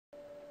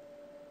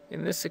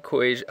In this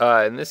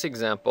in this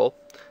example,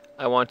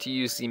 I want to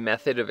use the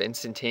method of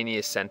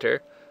instantaneous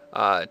center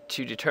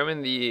to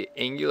determine the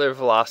angular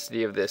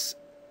velocity of this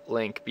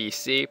link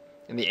BC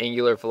and the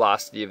angular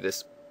velocity of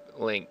this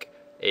link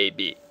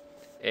AB.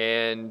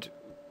 And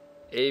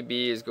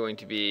AB is going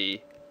to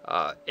be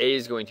A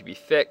is going to be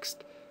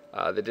fixed.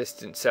 The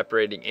distance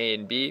separating A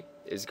and B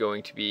is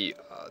going to be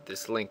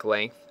this link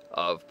length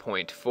of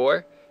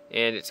 0.4,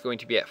 and it's going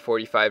to be at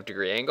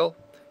 45-degree angle.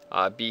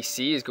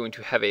 BC is going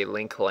to have a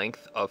link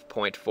length of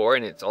 0.4,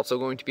 and it's also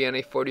going to be on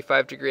a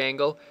 45-degree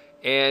angle.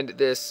 And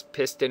this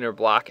piston or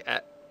block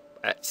at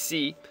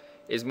C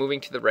is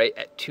moving to the right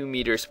at 2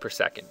 meters per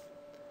second.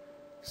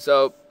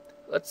 So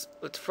let's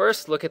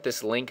first look at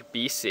this link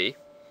BC,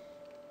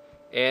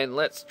 and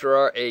let's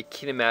draw a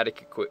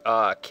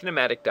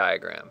kinematic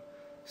diagram.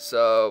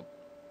 So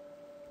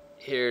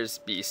here's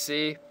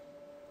BC.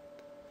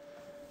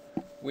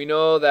 We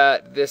know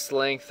that this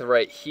length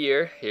right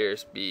here,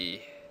 here's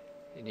B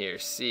and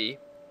here's C.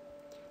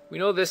 We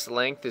know this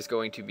length is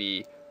going to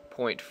be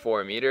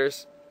 0.4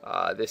 meters.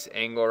 This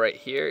angle right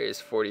here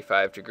is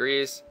 45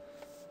 degrees.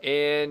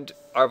 And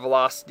our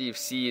velocity of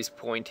C is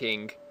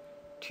pointing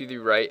to the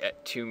right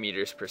at 2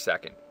 meters per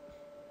second.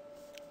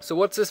 So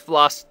what's this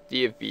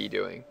velocity of B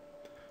doing?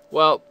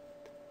 Well,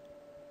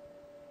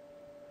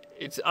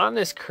 it's on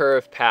this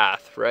curved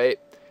path, right?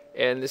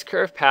 And this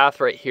curved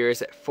path right here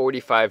is at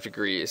 45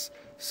 degrees.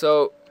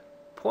 So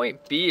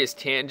point B is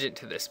tangent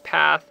to this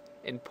path,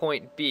 and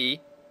point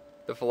B,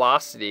 the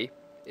velocity,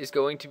 is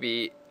going to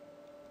be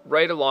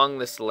right along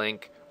this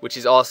link, which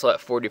is also at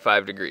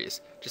 45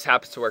 degrees. Just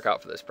happens to work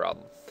out for this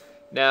problem.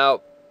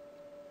 Now,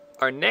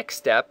 our next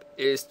step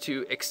is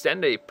to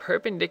extend a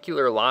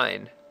perpendicular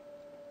line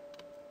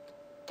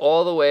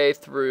all the way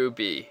through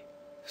B.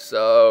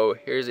 So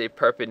here's a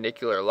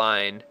perpendicular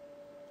line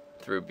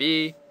through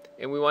B,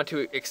 and we want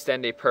to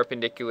extend a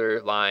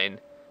perpendicular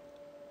line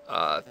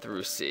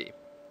through C.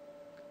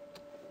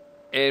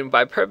 And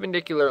by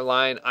perpendicular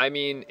line, I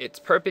mean it's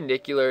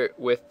perpendicular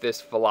with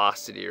this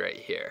velocity right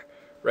here,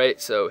 right?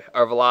 So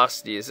our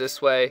velocity is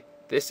this way.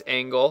 This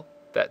angle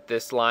that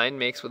this line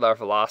makes with our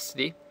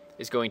velocity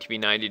is going to be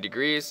 90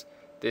 degrees.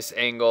 This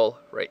angle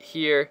right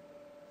here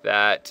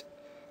that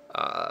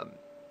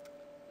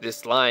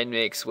this line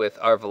makes with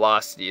our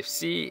velocity of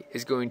C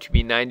is going to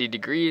be 90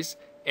 degrees,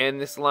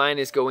 and this line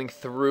is going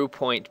through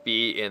point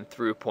B and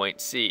through point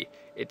C.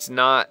 It's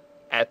not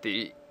at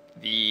the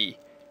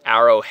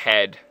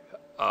arrowhead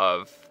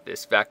of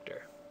this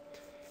vector.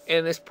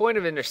 And this point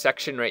of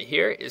intersection right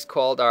here is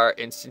called our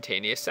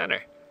instantaneous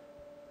center.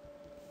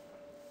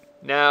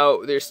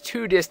 Now, there's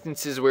two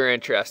distances we're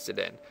interested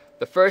in.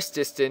 The first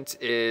distance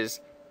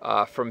is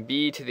from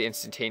B to the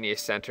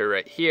instantaneous center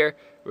right here.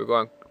 We're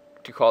going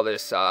to call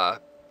this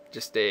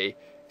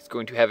it's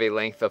going to have a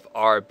length of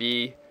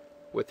RB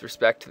with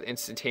respect to the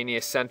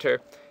instantaneous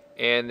center,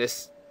 and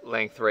this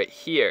length right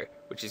here,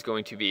 which is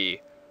going to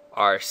be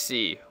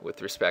RC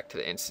with respect to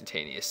the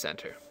instantaneous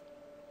center.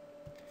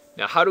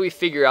 Now, how do we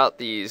figure out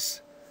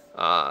these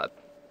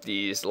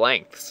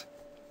lengths?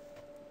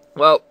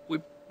 Well,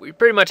 we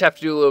pretty much have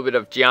to do a little bit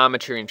of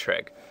geometry and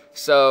trig.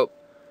 So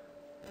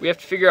we have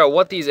to figure out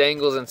what these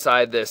angles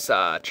inside this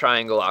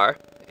triangle are,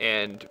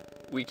 and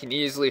we can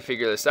easily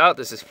figure this out.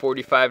 This is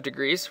 45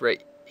 degrees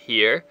right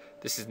here.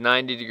 This is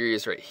 90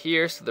 degrees right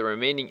here, so the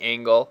remaining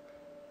angle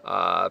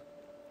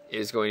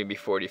is going to be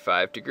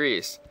 45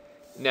 degrees.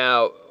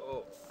 Now,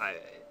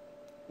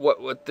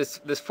 what this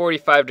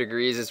 45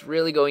 degrees is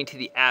really going to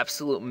the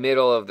absolute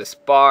middle of this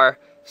bar,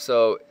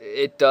 so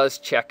it does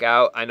check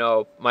out. I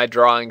know my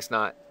drawing's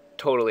not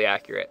totally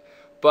accurate,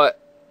 but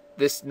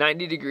this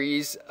 90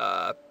 degrees,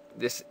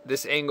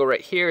 this angle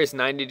right here is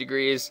 90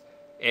 degrees,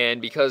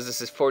 and because this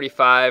is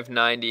 45,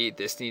 90,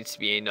 this needs to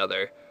be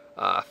another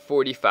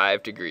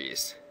 45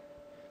 degrees.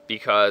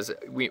 Because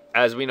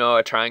as we know,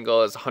 a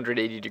triangle is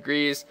 180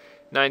 degrees.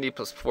 90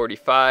 plus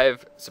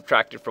 45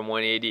 subtracted from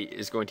 180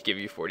 is going to give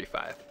you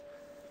 45.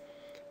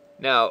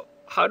 Now,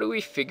 how do we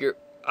figure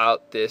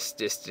out this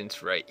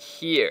distance right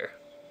here?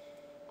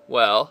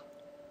 Well,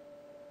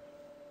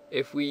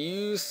 if we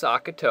use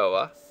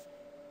SOHCAHTOA,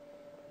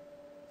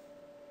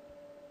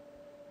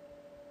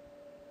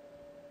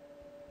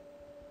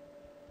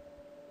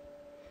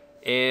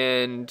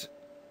 and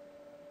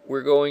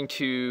we're going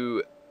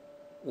to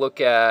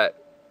look at,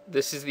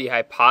 this is the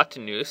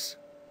hypotenuse,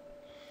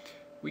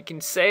 we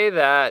can say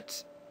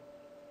that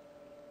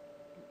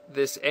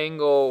this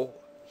angle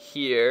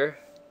here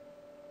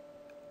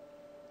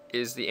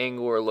is the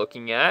angle we're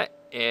looking at,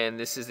 and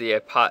this is the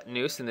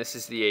hypotenuse, and this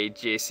is the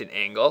adjacent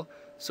angle.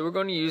 So we're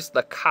going to use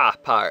the ka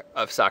part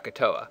of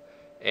SOHCAHTOA.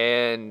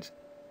 And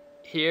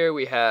here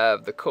we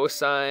have the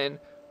cosine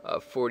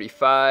of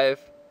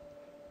 45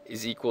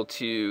 is equal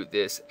to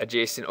this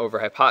adjacent over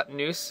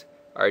hypotenuse.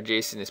 Our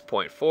adjacent is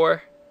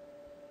 0.4.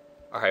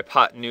 Our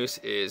hypotenuse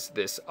is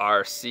this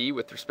RC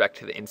with respect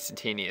to the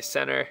instantaneous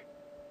center.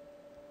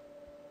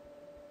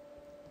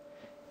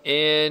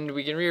 And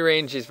we can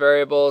rearrange these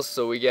variables,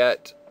 so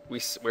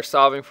we're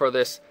solving for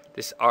this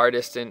this r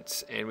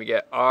distance, and we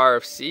get r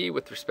of c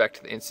with respect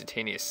to the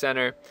instantaneous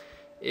center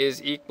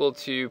is equal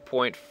to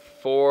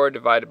 0.4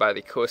 divided by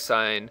the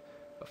cosine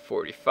of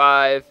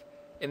 45,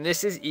 and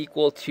this is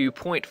equal to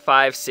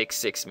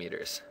 0.566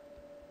 meters.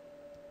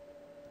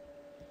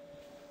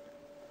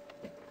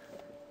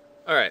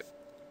 Alright,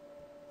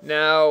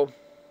 now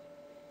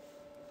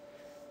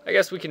I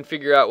guess we can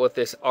figure out what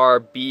this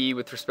RB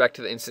with respect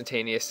to the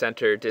instantaneous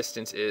center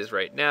distance is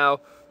right now.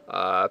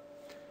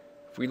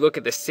 If we look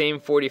at the same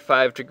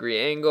 45-degree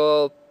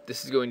angle,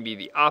 this is going to be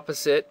the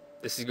opposite.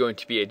 This is going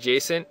to be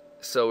adjacent,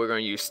 so we're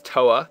going to use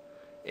TOA,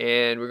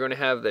 and we're going to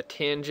have the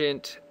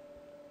tangent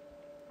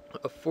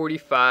of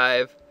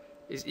 45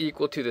 is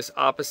equal to this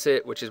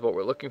opposite, which is what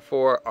we're looking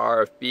for,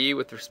 R of B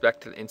with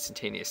respect to the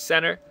instantaneous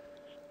center,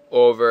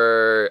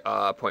 over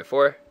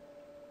 0.4.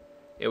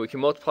 And we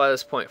can multiply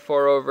this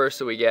 0.4 over,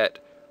 so we get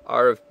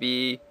R of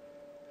B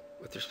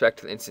with respect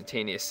to the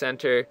instantaneous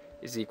center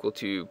is equal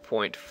to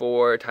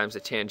 0.4 times the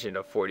tangent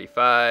of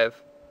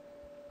 45.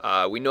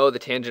 We know the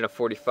tangent of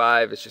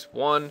 45 is just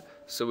 1,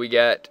 so we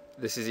get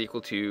this is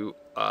equal to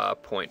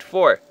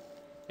 0.4.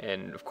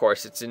 And of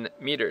course it's in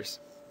meters.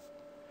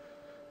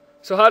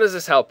 So how does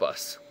this help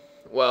us?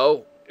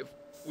 Well, if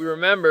we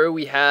remember,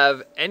 we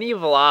have any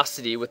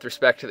velocity with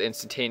respect to the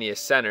instantaneous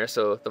center,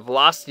 so the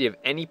velocity of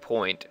any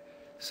point,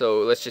 so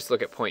let's just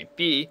look at point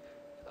B,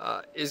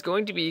 is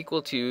going to be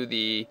equal to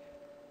the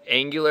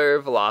angular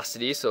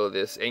velocity, so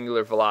this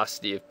angular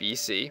velocity of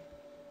BC,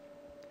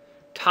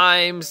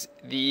 times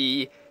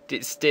the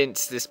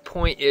distance this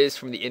point is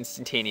from the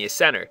instantaneous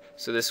center.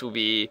 So this will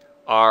be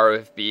R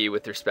of B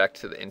with respect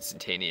to the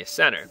instantaneous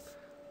center.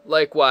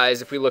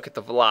 Likewise, if we look at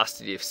the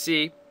velocity of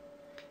C,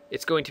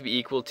 it's going to be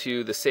equal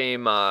to the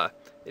same,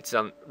 it's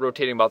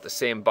rotating about the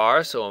same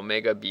bar, so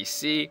omega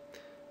BC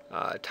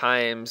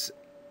times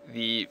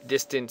the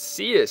distance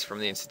C is from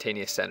the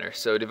instantaneous center,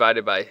 so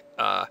divided by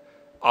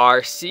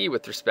RC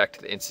with respect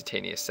to the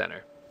instantaneous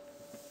center.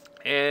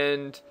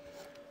 And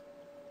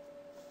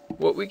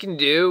what we can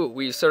do,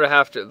 we sort of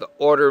have to, the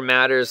order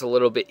matters a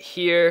little bit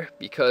here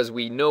because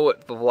we know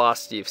what the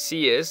velocity of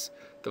C is.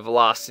 The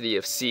velocity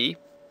of C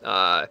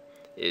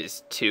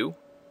is 2.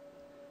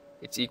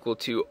 It's equal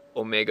to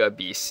omega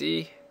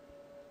BC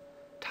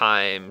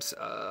times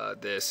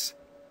this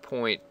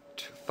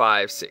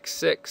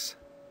 0.566.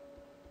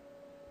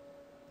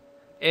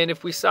 And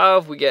if we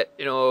solve, we get,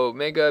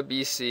 omega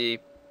BC,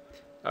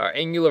 our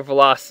angular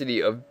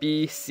velocity of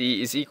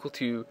BC is equal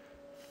to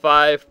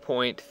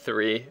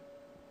 5.3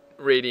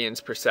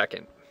 radians per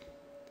second,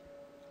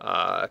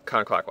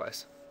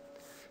 counterclockwise.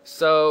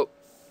 So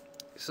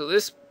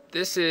this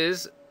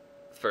is the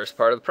first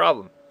part of the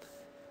problem.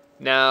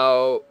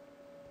 Now,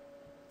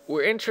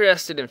 we're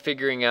interested in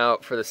figuring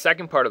out, for the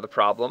second part of the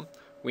problem,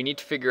 we need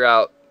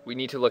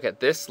to look at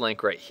this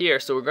link right here,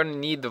 so we're going to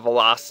need the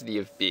velocity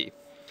of B.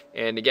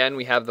 And again,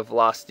 we have the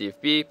velocity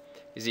of B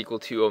is equal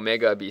to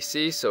omega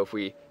BC, so if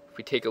we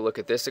take a look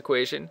at this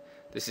equation,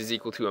 this is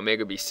equal to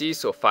omega BC,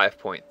 so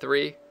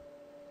 5.3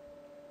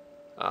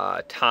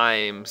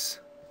 times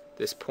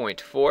this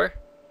 0.4,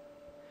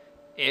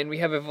 and we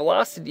have a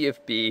velocity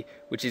of B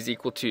which is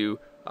equal to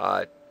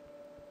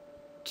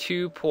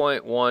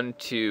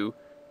 2.12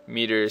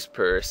 meters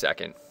per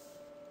second.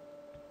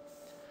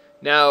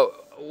 Now,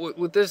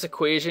 with this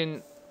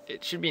equation,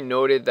 it should be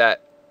noted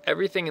that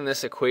everything in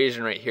this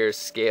equation right here is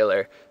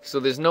scalar, so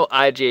there's no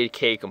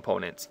ijk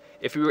components.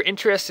 If we were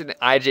interested in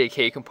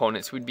ijk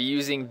components, we'd be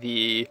using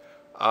the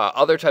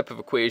other type of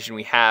equation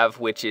we have,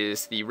 which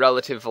is the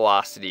relative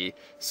velocity.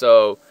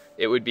 So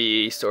it would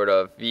be sort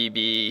of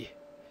VB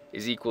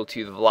is equal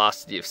to the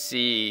velocity of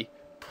C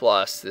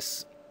plus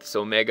this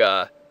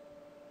omega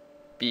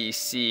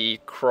BC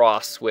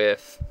cross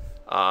with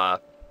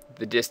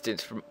the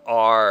distance from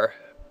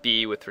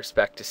RB with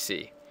respect to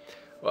C.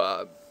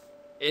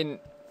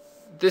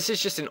 This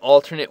is just an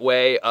alternate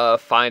way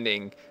of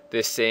finding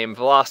this same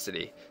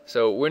velocity.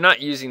 So we're not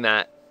using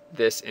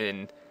this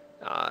in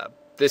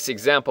this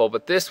example,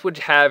 but this would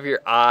have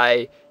your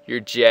I, your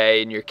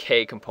J, and your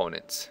K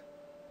components.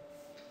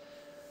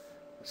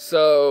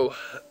 So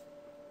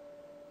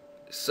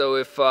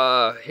if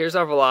here's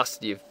our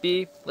velocity of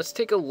B, let's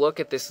take a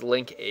look at this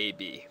link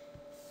AB.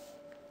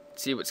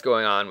 See what's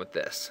going on with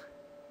this.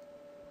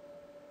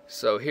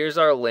 So here's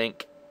our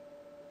link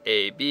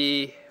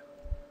AB.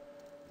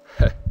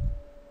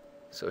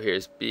 So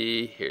here's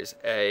B, here's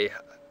A.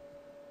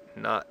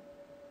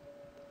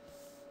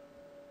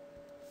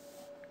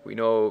 We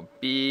know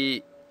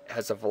B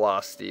has a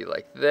velocity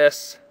like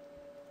this,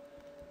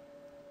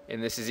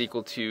 and this is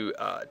equal to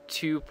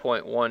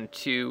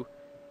 2.12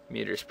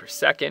 meters per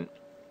second.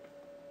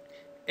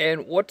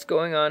 And what's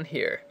going on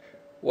here?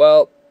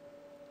 Well,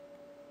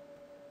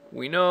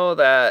 we know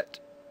that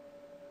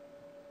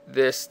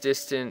this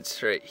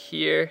distance right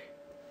here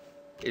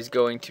is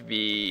going to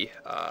be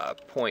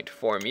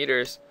 0.4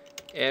 meters.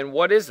 And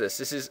what is this?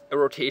 This is a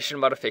rotation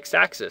about a fixed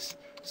axis.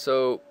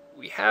 So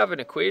we have an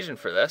equation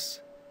for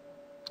this,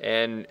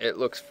 and it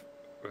looks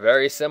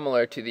very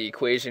similar to the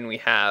equation we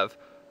have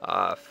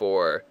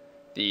for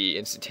the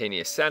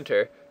instantaneous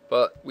center.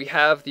 But we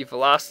have the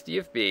velocity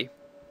of B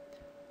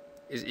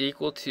is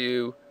equal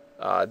to,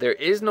 there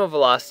is no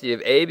velocity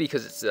of A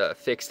because it's a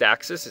fixed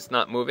axis, it's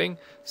not moving,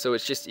 so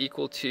it's just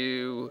equal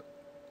to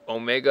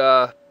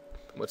omega,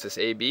 what's this,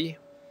 AB,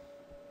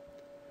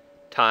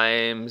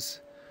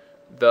 times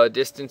the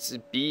distance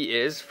B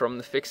is from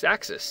the fixed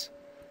axis.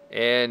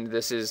 And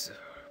this is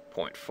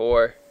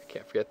 0.4,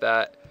 can't forget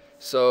that.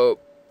 So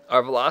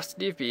our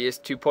velocity of B is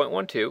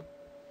 2.12,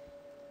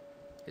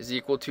 is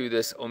equal to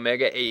this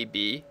omega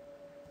AB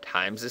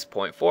times this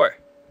 0.4.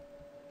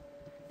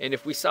 And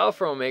if we solve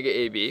for omega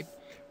AB,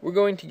 we're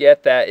going to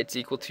get that it's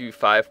equal to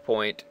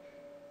 5.3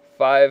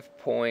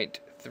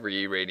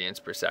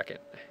 radians per second.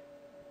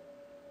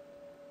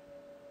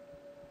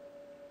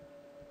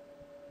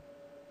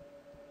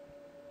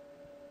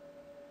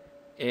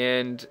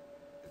 And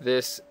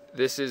this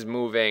is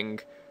moving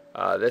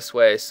this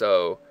way,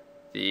 so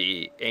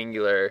the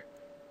angular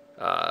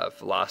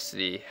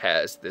velocity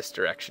has this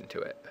direction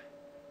to it.